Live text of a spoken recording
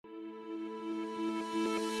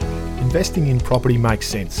investing in property makes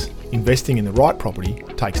sense, investing in the right property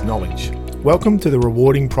takes knowledge. Welcome to the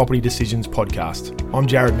Rewarding Property Decisions podcast. I'm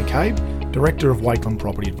Jared McCabe, Director of Wakeland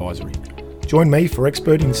Property Advisory. Join me for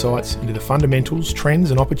expert insights into the fundamentals,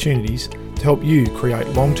 trends and opportunities to help you create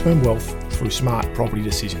long-term wealth through smart property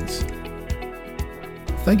decisions.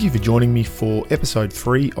 Thank you for joining me for episode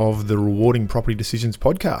 3 of the Rewarding Property Decisions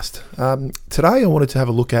podcast. Today I wanted to have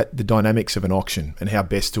a look at the dynamics of an auction and how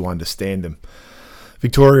best to understand them.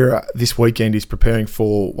 Victoria this weekend is preparing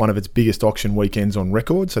for one of its biggest auction weekends on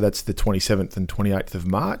record, so that's the 27th and 28th of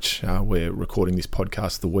March. We're recording this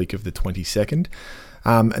podcast the week of the 22nd.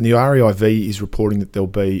 And the REIV is reporting that there'll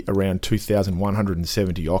be around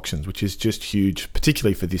 2,170 auctions, which is just huge,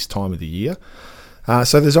 particularly for this time of the year.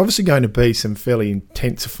 So there's obviously going to be some fairly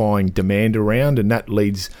intensifying demand around, and that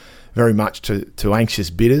leads very much to anxious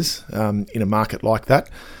bidders in a market like that.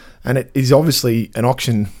 And it is obviously an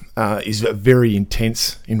auction is a very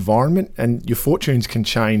intense environment, and your fortunes can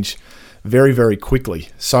change very, very quickly.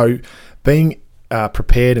 So being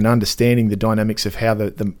prepared and understanding the dynamics of how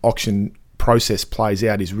the auction process plays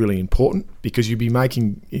out is really important, because you'll be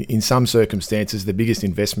making, in some circumstances, the biggest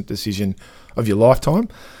investment decision of your lifetime.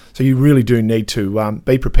 So you really do need to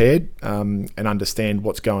be prepared and understand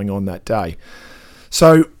what's going on that day.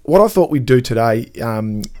 So what I thought we'd do today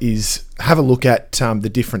is have a look at the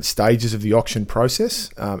different stages of the auction process.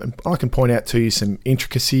 And I can point out to you some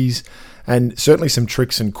intricacies and certainly some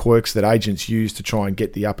tricks and quirks that agents use to try and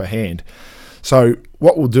get the upper hand. So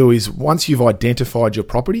what we'll do is, once you've identified your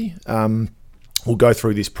property, we'll go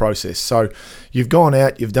through this process. So you've gone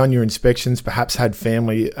out, you've done your inspections, perhaps had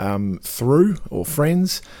family through or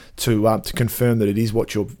friends to confirm that it is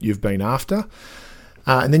what you've been after.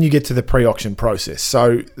 And then you get to the pre-auction process.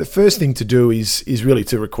 So the first thing to do is really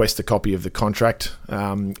to request a copy of the contract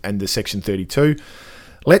and the Section 32.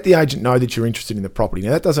 Let the agent know that you're interested in the property. Now,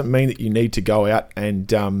 that doesn't mean that you need to go out and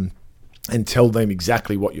tell them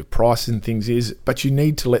exactly what your price and things is, but you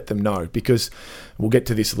need to let them know, because we'll get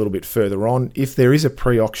to this a little bit further on. If there is a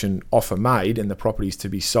pre-auction offer made and the property is to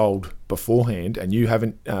be sold beforehand and you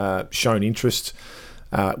haven't shown interest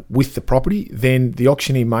with the property, then the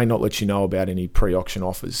auctioneer may not let you know about any pre-auction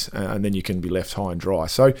offers, and then you can be left high and dry.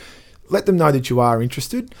 So let them know that you are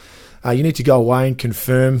interested. You need to go away and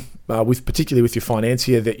confirm, particularly with your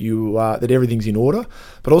financier, that that everything's in order,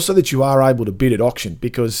 but also that you are able to bid at auction,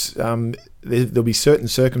 because there'll be certain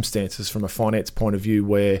circumstances from a finance point of view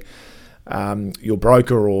where your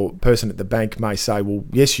broker or person at the bank may say, well,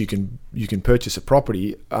 yes, you can purchase a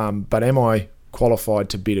property, but am I qualified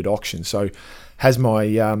to bid at auction? So has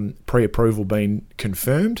my pre-approval been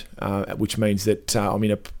confirmed, which means that I'm in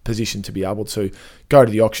a position to be able to go to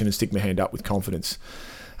the auction and stick my hand up with confidence.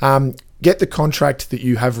 Get the contract that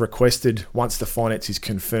you have requested once the finance is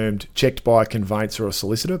confirmed checked by a conveyancer or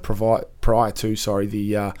solicitor prior to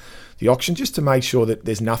the auction, just to make sure that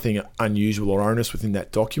there's nothing unusual or onerous within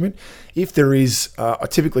that document. If there is, I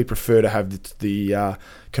typically prefer to have the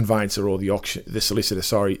conveyancer or the solicitor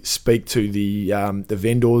speak to the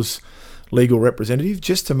vendor's legal representative,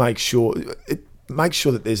 just to make sure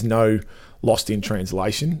that there's no lost in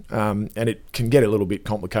translation, and it can get a little bit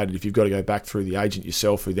complicated if you've got to go back through the agent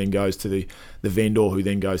yourself, who then goes to the vendor, who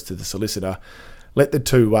then goes to the solicitor. Let the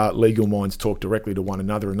two legal minds talk directly to one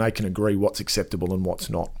another, and they can agree what's acceptable and what's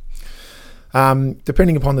not.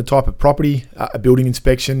 Depending upon the type of property, a building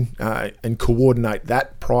inspection, and coordinate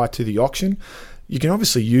that prior to the auction. You can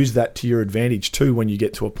obviously use that to your advantage too when you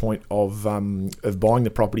get to a point of buying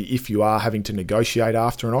the property. If you are having to negotiate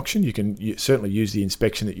after an auction, you certainly use the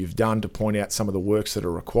inspection that you've done to point out some of the works that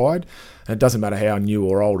are required. And it doesn't matter how new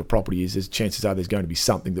or old a property is, chances are there's going to be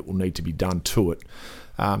something that will need to be done to it.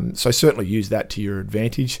 So certainly use that to your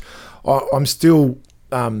advantage. I'm still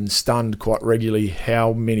stunned quite regularly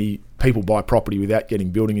how many people buy property without getting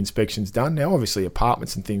building inspections done. Now, obviously,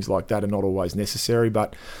 apartments and things like that are not always necessary,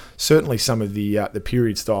 but certainly some of the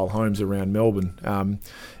period style homes around Melbourne,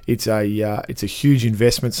 it's a huge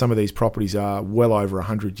investment. Some of these properties are well over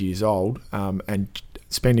 100 years old, and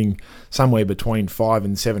spending somewhere between $500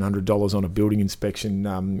 and $700 on a building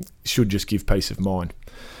inspection should just give peace of mind.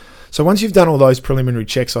 So once you've done all those preliminary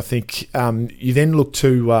checks, I think you then look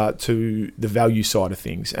to the value side of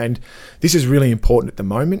things. And this is really important at the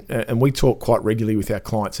moment. And we talk quite regularly with our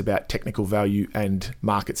clients about technical value and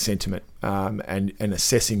market sentiment, and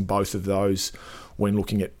assessing both of those when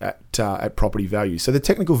looking at property value. So the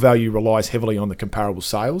technical value relies heavily on the comparable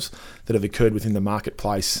sales that have occurred within the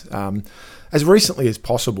marketplace as recently as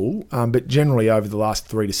possible, but generally over the last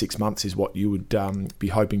 3 to 6 months is what you would be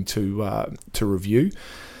hoping to review.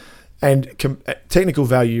 And technical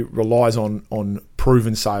value relies on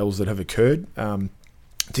proven sales that have occurred.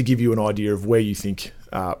 to give you an idea of where you think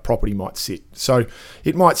property might sit. So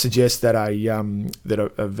it might suggest that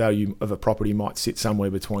a value of a property might sit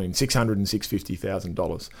somewhere between $600,000 and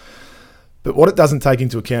 $650,000. But what it doesn't take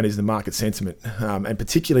into account is the market sentiment, and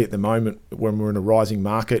particularly at the moment when we're in a rising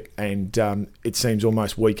market, and it seems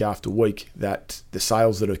almost week after week that the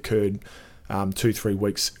sales that occurred 2-3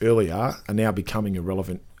 weeks earlier are now becoming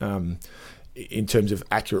irrelevant in terms of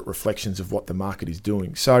accurate reflections of what the market is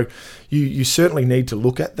doing. So you certainly need to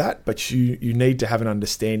look at that, but you need to have an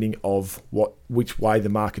understanding of which way the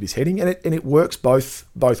market is heading, and it works both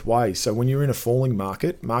ways. So when you're in a falling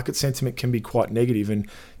market sentiment can be quite negative, and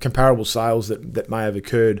comparable sales that may have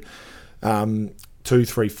occurred 2,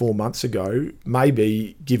 3, 4 months ago may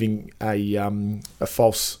be giving a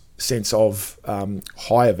false sense of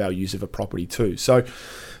higher values of a property too. So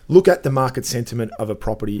look at the market sentiment of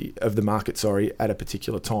the market at a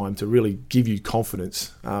particular time to really give you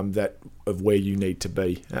confidence of where you need to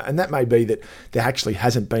be. And that may be that there actually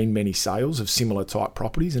hasn't been many sales of similar type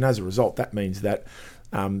properties, and as a result, that means that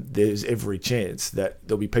there's every chance that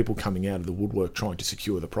there'll be people coming out of the woodwork trying to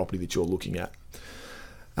secure the property that you're looking at.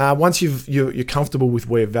 Once you're comfortable with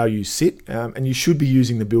where values sit, and you should be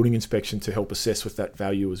using the building inspection to help assess with that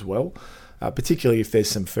value as well. Particularly if there's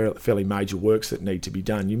some fairly major works that need to be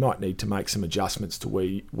done, you might need to make some adjustments to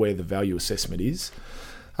where the value assessment is.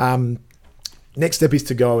 Next step is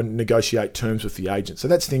to go and negotiate terms with the agent. So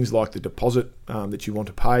that's things like the deposit that you want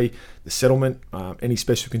to pay, the settlement, any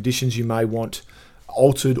special conditions you may want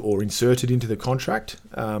altered or inserted into the contract.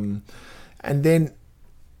 And then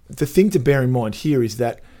the thing to bear in mind here is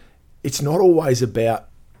that it's not always about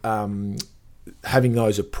having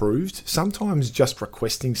those approved. Sometimes just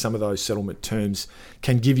requesting some of those settlement terms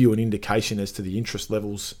can give you an indication as to the interest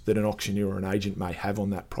levels that an auctioneer or an agent may have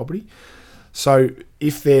on that property. So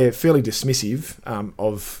if they're fairly dismissive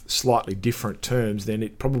of slightly different terms, then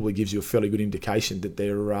it probably gives you a fairly good indication that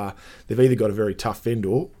they've either got a very tough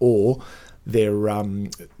vendor or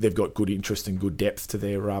they've got good interest and good depth to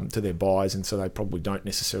their buyers, and so they probably don't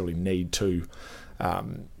necessarily need to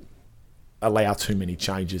allow too many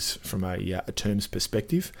changes from a terms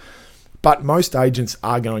perspective. But most agents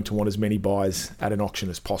are going to want as many buyers at an auction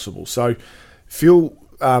as possible. So feel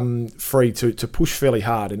free to push fairly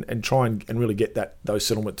hard and try and really get those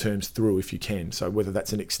settlement terms through if you can. So whether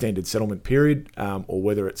that's an extended settlement period or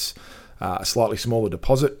whether it's a slightly smaller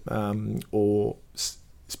deposit or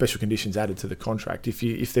special conditions added to the contract.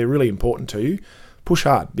 If they're really important to you, push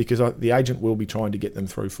hard, because the agent will be trying to get them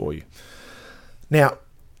through for you. Now,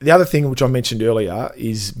 the other thing which I mentioned earlier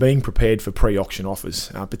is being prepared for pre-auction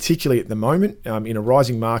offers, particularly at the moment. In a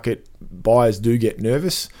rising market, buyers do get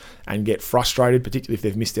nervous and get frustrated, particularly if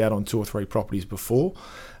they've missed out on 2 or 3 properties before.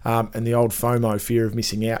 And the old FOMO, fear of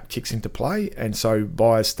missing out, kicks into play. And so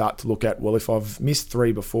buyers start to look at, well, if I've missed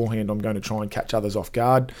 3 beforehand, I'm going to try and catch others off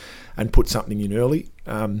guard and put something in early.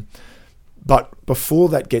 But before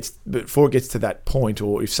it gets to that point,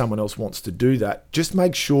 or if someone else wants to do that, just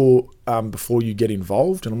make sure before you get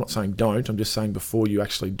involved, and I'm not saying don't, I'm just saying before you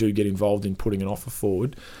actually do get involved in putting an offer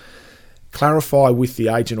forward, clarify with the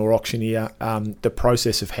agent or auctioneer the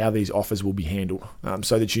process of how these offers will be handled,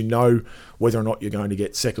 so that you know whether or not you're going to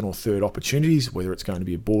get second or third opportunities, whether it's going to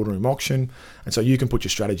be a boardroom auction, and so you can put your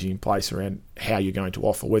strategy in place around how you're going to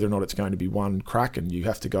offer, whether or not it's going to be one crack and you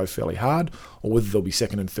have to go fairly hard, or whether there'll be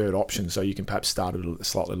second and third options, so you can perhaps start at a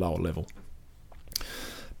slightly lower level.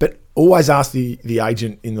 But always ask the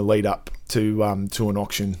agent in the lead up to an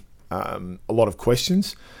auction a lot of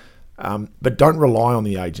questions. But don't rely on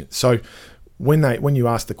the agent. So when you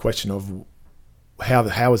ask the question of how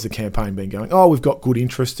has the campaign been going? Oh, we've got good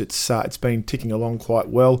interest. It's been ticking along quite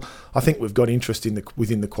well. I think we've got interest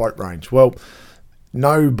within the quote range. Well,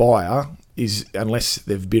 no buyer is, unless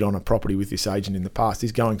they've bid on a property with this agent in the past,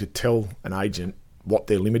 is going to tell an agent what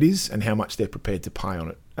their limit is and how much they're prepared to pay on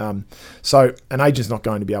it. So an agent's not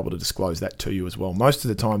going to be able to disclose that to you as well. Most of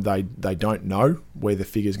the time they don't know where the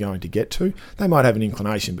figure's going to get to. They might have an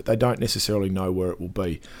inclination, but they don't necessarily know where it will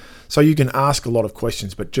be. So you can ask a lot of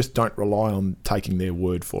questions, but just don't rely on taking their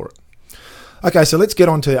word for it. Okay, so let's get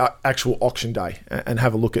on to actual auction day and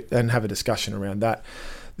have a look at and have a discussion around that.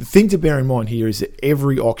 The thing to bear in mind here is that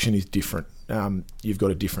every auction is different. You've got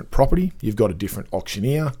a different property, you've got a different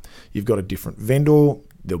auctioneer, you've got a different vendor,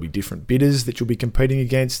 there'll be different bidders that you'll be competing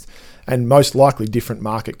against, and most likely different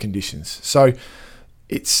market conditions. So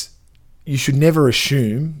you should never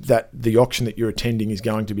assume that the auction that you're attending is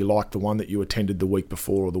going to be like the one that you attended the week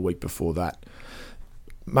before or the week before that.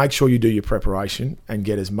 Make sure you do your preparation and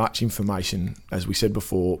get as much information, as we said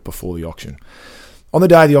before the auction. On the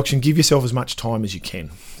day of the auction, give yourself as much time as you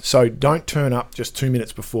can. So don't turn up just 2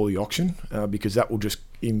 minutes before the auction, because that will just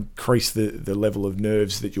increase the level of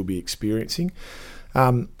nerves that you'll be experiencing.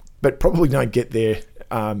 But probably don't get there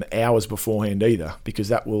hours beforehand either, because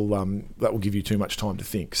that will give you too much time to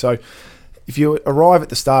think. So if you arrive at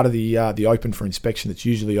the start of the open for inspection, that's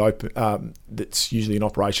usually in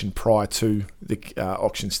operation prior to the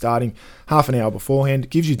auction starting, half an hour beforehand. It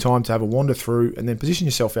gives you time to have a wander through and then position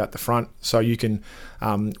yourself out the front so you can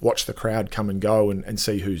watch the crowd come and go and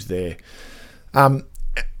see who's there.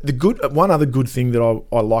 One other good thing that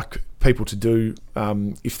I like people to do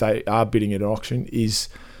if they are bidding at an auction is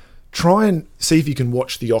try and see if you can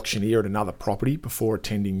watch the auctioneer at another property before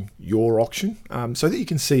attending your auction, so that you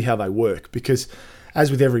can see how they work. Because as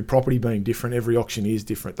with every property being different, every auctioneer is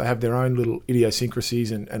different. They have their own little idiosyncrasies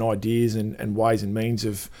and ideas and ways and means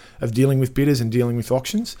of dealing with bidders and dealing with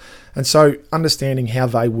auctions. And so understanding how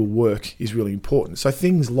they will work is really important. So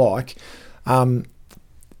things like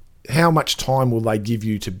how much time will they give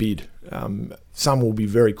you to bid? Some will be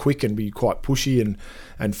very quick and be quite pushy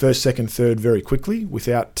and first, second, third very quickly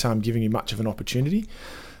without giving you much of an opportunity.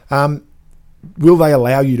 Will they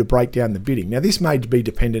allow you to break down the bidding? Now, this may be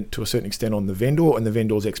dependent to a certain extent on the vendor and the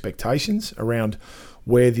vendor's expectations around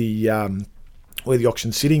where the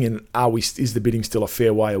auction's sitting and is the bidding still a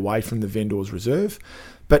fair way away from the vendor's reserve.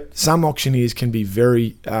 But some auctioneers can be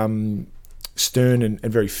very stern and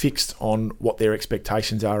very fixed on what their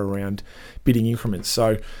expectations are around bidding increments.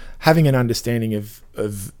 So having an understanding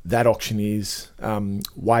of that auctioneer's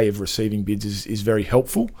way of receiving bids is very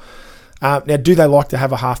helpful. Now, do they like to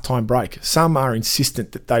have a half-time break? Some are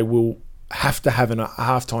insistent that they will have to have a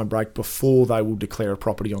half-time break before they will declare a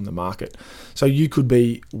property on the market. So you could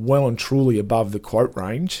be well and truly above the quote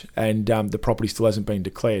range and the property still hasn't been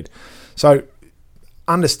declared. So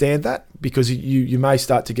understand that, because you may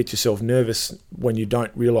start to get yourself nervous when you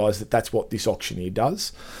don't realise that that's what this auctioneer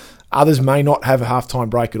does. Others may not have a half-time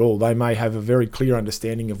break at all. They may have a very clear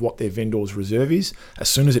understanding of what their vendor's reserve is. As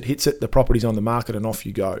soon as it hits it, the property's on the market and off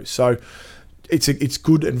you go. So it's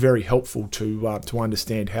good and very helpful to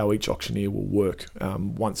understand how each auctioneer will work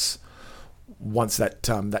once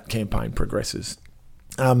that campaign progresses.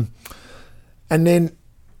 And then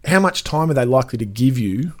how much time are they likely to give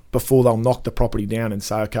you before they'll knock the property down and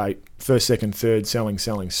say, okay, first, second, third, selling,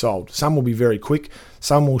 sold? Some will be very quick.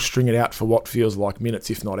 Some will string it out for what feels like minutes,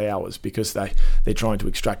 if not hours, because they're trying to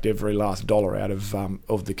extract every last dollar out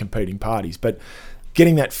of the competing parties. But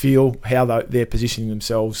getting that feel, how they're positioning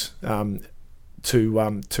themselves to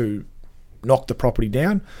knock the property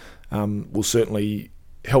down will certainly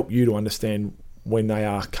help you to understand when they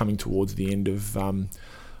are coming towards the end of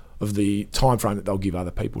the time frame that they'll give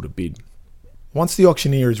other people to bid. Once the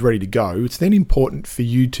auctioneer is ready to go, it's then important for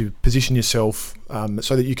you to position yourself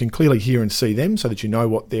so that you can clearly hear and see them, so that you know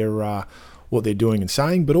what they're doing and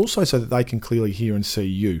saying, but also so that they can clearly hear and see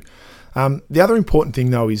you. The other important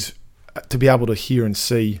thing, though, is to be able to hear and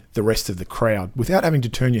see the rest of the crowd without having to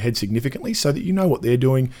turn your head significantly, so that you know what they're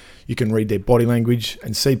doing. You can read their body language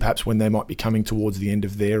and see perhaps when they might be coming towards the end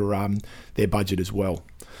of their budget as well.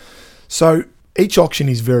 So each auction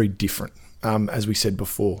is very different, as we said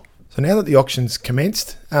before. So now that the auction's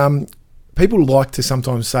commenced, people like to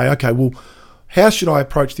sometimes say, okay, well, how should I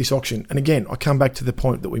approach this auction? And again, I come back to the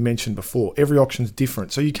point that we mentioned before. Every auction's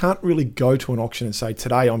different. So you can't really go to an auction and say,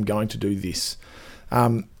 today I'm going to do this.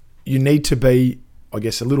 You need to be, I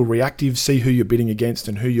guess, a little reactive, see who you're bidding against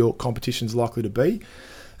and who your competition's likely to be.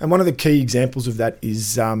 And one of the key examples of that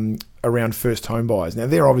is around first home buyers. Now,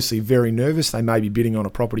 they're obviously very nervous. They may be bidding on a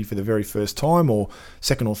property for the very first time or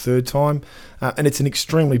second or third time, and it's an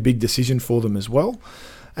extremely big decision for them as well.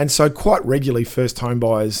 And so quite regularly, first home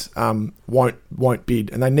buyers won't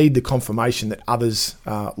bid, and they need the confirmation that others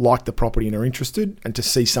like the property and are interested, and to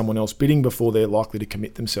see someone else bidding before they're likely to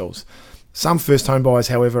commit themselves. Some first home buyers,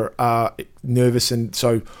 however, are nervous and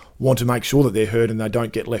so want to make sure that they're heard and they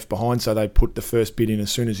don't get left behind, so they put the first bid in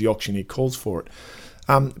as soon as the auctioneer calls for it.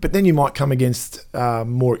 But then you might come against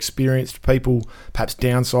more experienced people, perhaps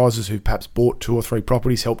downsizers who perhaps bought 2 or 3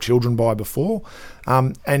 properties, helped children buy before,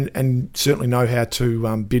 and certainly know how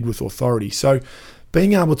to bid with authority. So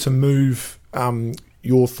being able to move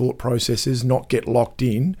your thought processes, not get locked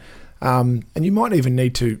in, and you might even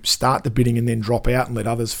need to start the bidding and then drop out and let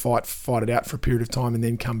others fight it out for a period of time and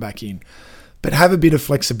then come back in. But have a bit of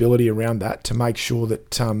flexibility around that to make sure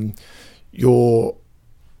that you're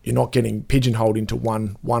not getting pigeonholed into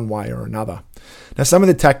one way or another. Now, some of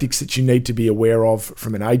the tactics that you need to be aware of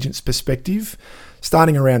from an agent's perspective,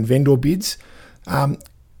 starting around vendor bids,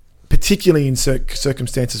 particularly in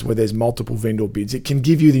circumstances where there's multiple vendor bids, it can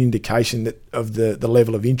give you the indication that of the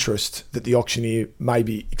level of interest that the auctioneer may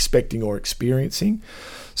be expecting or experiencing.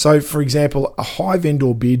 So, for example, a high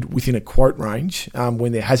vendor bid within a quote range,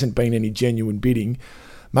 when there hasn't been any genuine bidding,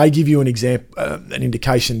 may give you an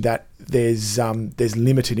indication that there's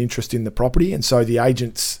limited interest in the property, and so the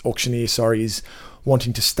auctioneer is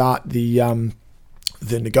wanting to start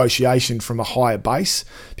the negotiation from a higher base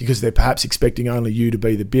because they're perhaps expecting only you to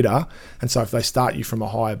be the bidder. And so if they start you from a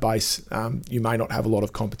higher base, you may not have a lot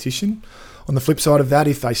of competition. On the flip side of that,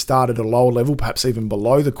 if they start at a lower level, perhaps even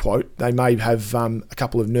below the quote, they may have a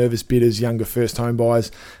couple of nervous bidders, younger first home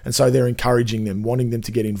buyers, and so they're encouraging them, wanting them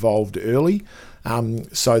to get involved early,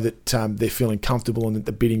 so that they're feeling comfortable and that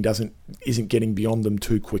the bidding isn't getting beyond them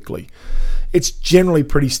too quickly. It's generally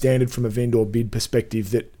pretty standard from a vendor bid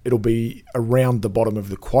perspective that it'll be around the bottom of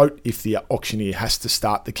the quote if the auctioneer has to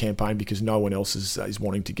start the campaign because no one else is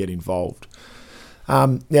wanting to get involved.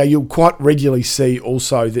 Now, you'll quite regularly see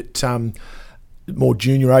also that more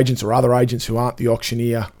junior agents or other agents who aren't the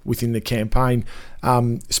auctioneer within the campaign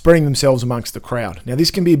spreading themselves amongst the crowd. Now,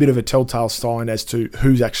 this can be a bit of a telltale sign as to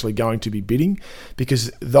who's actually going to be bidding,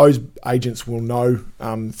 because those agents will know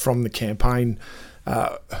from the campaign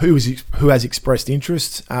who has expressed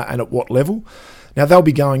interest and at what level. Now, they'll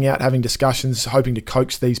be going out having discussions, hoping to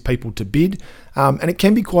coax these people to bid, and it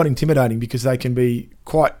can be quite intimidating because they can be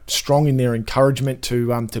quite strong in their encouragement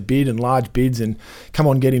to bid and large bids and come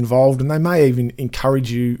on, get involved, and they may even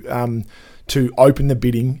encourage you to open the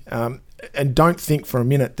bidding, and don't think for a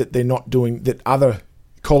minute that that other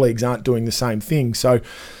colleagues aren't doing the same thing. So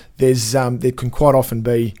there can quite often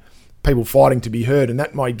be people fighting to be heard, and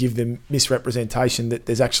that might give them misrepresentation that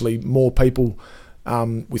there's actually more people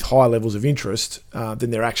with high levels of interest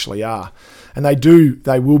than there actually are. And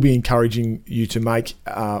they will be encouraging you to make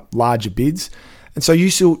larger bids. And so you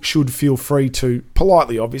still should feel free to,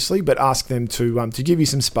 politely obviously, but ask them to give you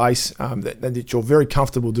some space, that you're very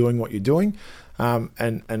comfortable doing what you're doing,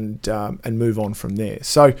 and move on from there.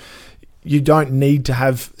 So you don't need to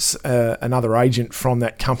have another agent from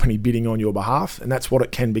that company bidding on your behalf, and that's what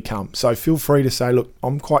it can become. So feel free to say, look,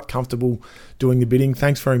 I'm quite comfortable doing the bidding.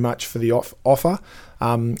 Thanks very much for the offer,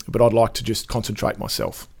 but I'd like to just concentrate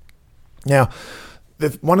myself. Now,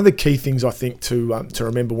 one of the key things I think to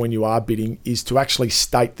remember when you are bidding is to actually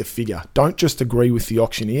state the figure. Don't just agree with the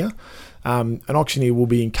auctioneer. An auctioneer will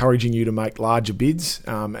be encouraging you to make larger bids,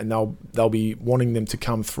 and they'll be wanting them to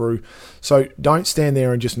come through. So don't stand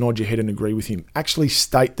there and just nod your head and agree with him. Actually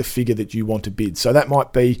state the figure that you want to bid. So that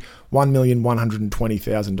might be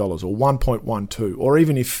 $1,120,000 or 1.12, or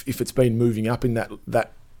even if it's been moving up in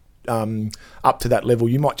that up to that level,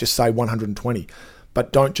 you might just say 120.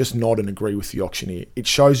 But don't just nod and agree with the auctioneer. It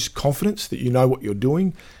shows confidence that you know what you're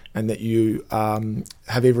doing and that you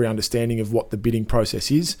have every understanding of what the bidding process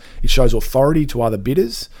is. It shows authority to other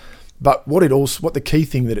bidders. But what the key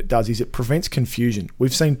thing that it does is it prevents confusion.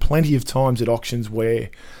 We've seen plenty of times at auctions where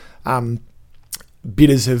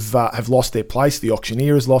bidders have lost their place. The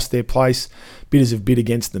auctioneer has lost their place. Bidders have bid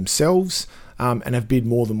against themselves and have bid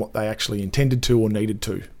more than what they actually intended to or needed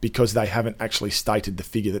to because they haven't actually stated the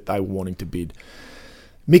figure that they were wanting to bid.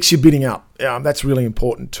 Mix your bidding up. That's really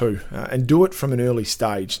important too, and do it from an early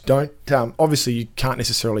stage. Don't obviously you can't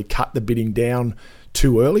necessarily cut the bidding down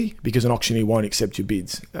too early because an auctioneer won't accept your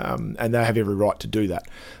bids, and they have every right to do that.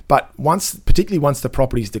 But particularly once the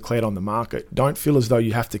property is declared on the market, don't feel as though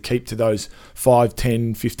you have to keep to those $5,000,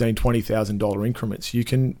 $10,000, $15,000, $20,000 increments. You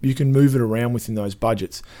can move it around within those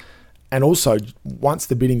budgets. And also, once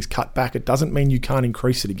the bidding's cut back, it doesn't mean you can't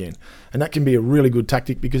increase it again. And that can be a really good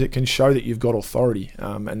tactic because it can show that you've got authority,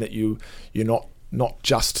 and that you're not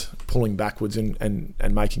just pulling backwards and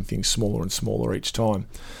making things smaller and smaller each time.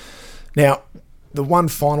 Now, the one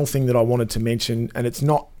final thing that I wanted to mention, and it's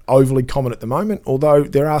not overly common at the moment, although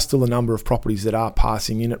there are still a number of properties that are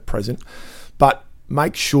passing in at present, but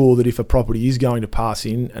make sure that if a property is going to pass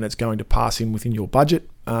in and it's going to pass in within your budget,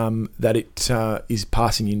 that it is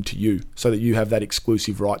passing into you so that you have that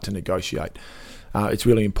exclusive right to negotiate. It's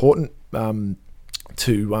really important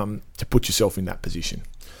to put yourself in that position.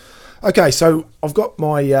 Okay, so I've got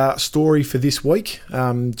my story for this week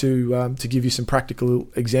to give you some practical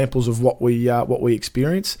examples of what we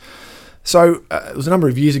experience. So it was a number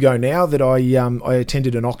of years ago now that I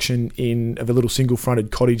attended an auction of a little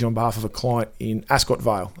single-fronted cottage on behalf of a client in Ascot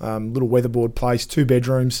Vale. Little weatherboard place, 2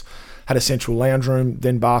 bedrooms, had a central lounge room,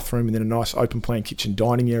 then bathroom, and then a nice open-plan kitchen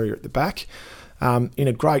dining area at the back. In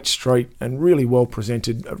a great street and really well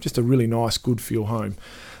presented, just a really nice, good feel home.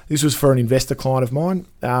 This was for an investor client of mine.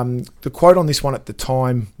 The quote on this one at the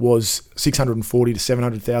time was $640,000 to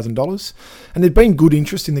 $700,000, and there'd been good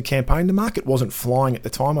interest in the campaign. The market wasn't flying at the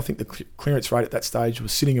time. I think the clearance rate at that stage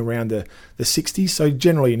was sitting around the 60s, so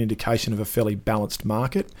generally an indication of a fairly balanced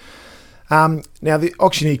market. Now the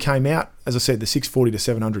auctioneer came out, as I said, the $640,000 to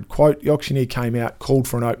 $700,000 quote. The auctioneer came out, called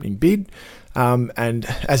for an opening bid, and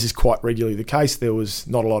as is quite regularly the case, there was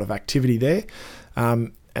not a lot of activity there.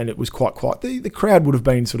 And it was quite quiet. The crowd would have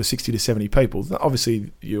been sort of 60 to 70 people.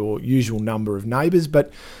 Obviously, your usual number of neighbours, but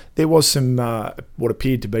there was some what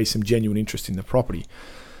appeared to be some genuine interest in the property.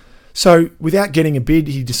 So without getting a bid,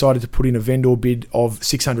 he decided to put in a vendor bid of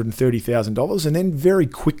 $630,000, and then very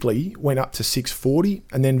quickly went up to $640,000,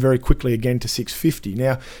 and then very quickly again to $650,000.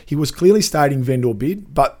 Now, he was clearly stating vendor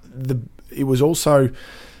bid, but it was also...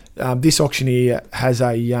 this auctioneer has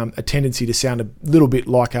a tendency to sound a little bit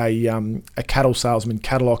like a cattle salesman,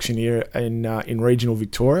 cattle auctioneer in regional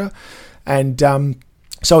Victoria. And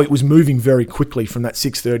so it was moving very quickly from that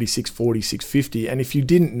 $630,000, $640,000, $650,000. And if you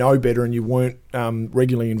didn't know better and you weren't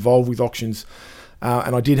regularly involved with auctions,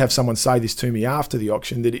 and I did have someone say this to me after the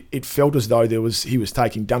auction, that it felt as though he was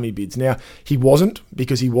taking dummy bids. Now, he wasn't,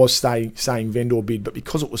 because he was saying vendor bid, but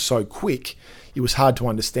because it was so quick, it was hard to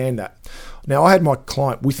understand that. Now, I had my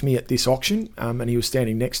client with me at this auction, and he was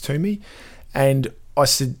standing next to me, and I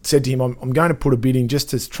said to him, I'm going to put a bid in just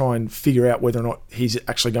to try and figure out whether or not he's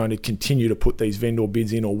actually going to continue to put these vendor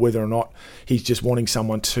bids in, or whether or not he's just wanting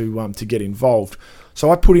someone to get involved.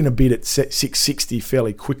 So I put in a bid at $660,000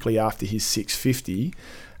 fairly quickly after his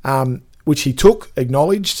 $650,000, which he took,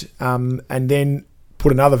 acknowledged, and then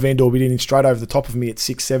put another vendor bid in straight over the top of me at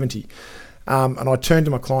 $670,000. And I turned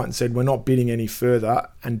to my client and said, we're not bidding any further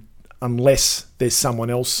unless there's someone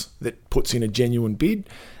else that puts in a genuine bid,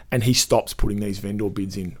 and he stops putting these vendor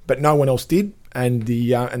bids in. But no one else did, and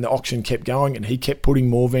the auction kept going, and he kept putting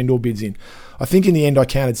more vendor bids in. I think in the end I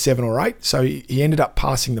counted 7 or 8, so he ended up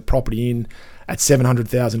passing the property in at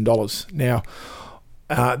 $700,000. Now,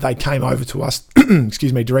 they came over to us,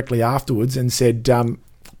 directly afterwards and said,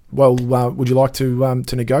 would you like to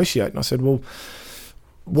negotiate? And I said, well,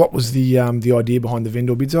 what was the idea behind the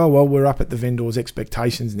vendor bids? Oh, well, we're up at the vendor's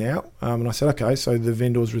expectations now. And I said, okay, so the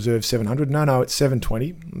vendor's reserved $700,000. No, it's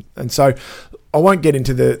 $720,000. And so I won't get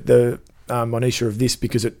into the minutiae of this,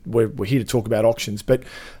 because we're here to talk about auctions. But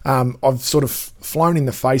I've sort of flown in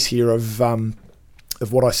the face here of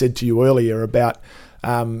what I said to you earlier about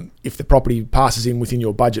if the property passes in within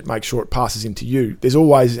your budget, make sure it passes into you. There's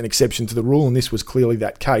always an exception to the rule, and this was clearly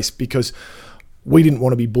that case, because we didn't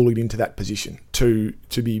want to be bullied into that position to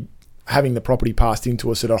be having the property passed into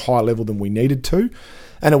us at a higher level than we needed to.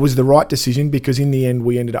 And it was the right decision, because in the end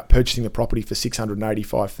we ended up purchasing the property for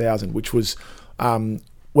 $685,000, which was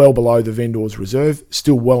well below the vendor's reserve,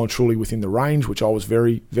 still well and truly within the range, which I was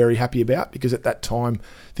very, very happy about, because at that time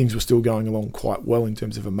things were still going along quite well in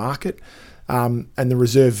terms of a market. And the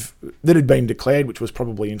reserve that had been declared, which was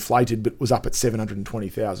probably inflated, but was up at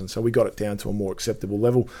 $720,000. So we got it down to a more acceptable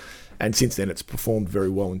level. And since then, it's performed very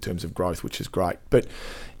well in terms of growth, which is great. But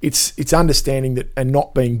it's understanding that, and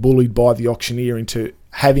not being bullied by the auctioneer into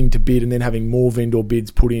having to bid and then having more vendor bids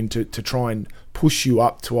put in to try and push you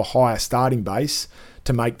up to a higher starting base,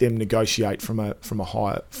 to make them negotiate from a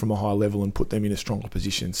higher level and put them in a stronger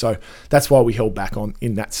position. So that's why we held back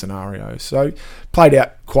in that scenario. So played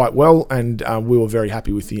out quite well, and we were very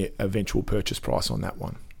happy with the eventual purchase price on that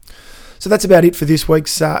one. So that's about it for this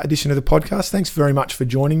week's edition of the podcast. Thanks very much for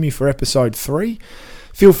joining me for episode 3.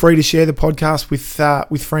 Feel free to share the podcast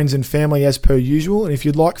with friends and family as per usual. And if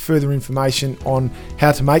you'd like further information on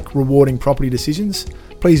how to make rewarding property decisions,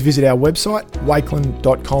 please visit our website,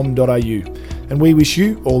 wakeland.com.au. And we wish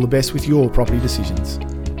you all the best with your property decisions.